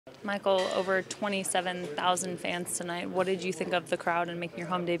Michael, over 27,000 fans tonight. What did you think of the crowd and making your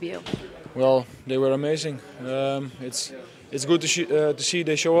home debut? Well, they were amazing. It's good to see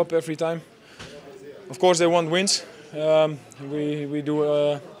they show up every time. Of course, they want wins. We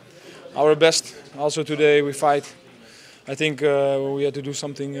do our best. Also today we fight. I think we had to do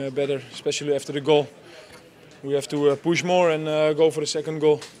something better, especially after the goal. We have to push more and go for the second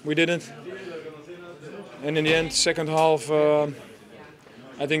goal. We didn't. And in the end, second half,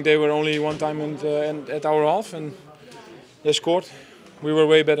 I think they were only one time at our half and they scored. We were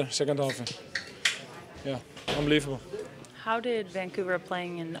way better second half. Yeah, unbelievable. How did Vancouver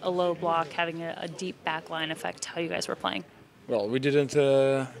playing in a low block, having a deep back line affect how you guys were playing? Well, we didn't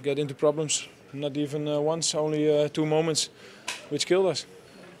get into problems, not even once, only 2 moments, which killed us.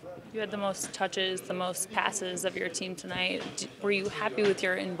 You had the most touches, the most passes of your team tonight. Were you happy with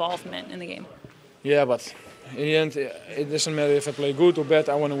your involvement in the game? Yeah, but in the end, it doesn't matter if I play good or bad,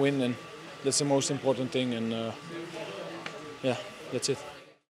 I want to win, and that's the most important thing, and yeah, that's it.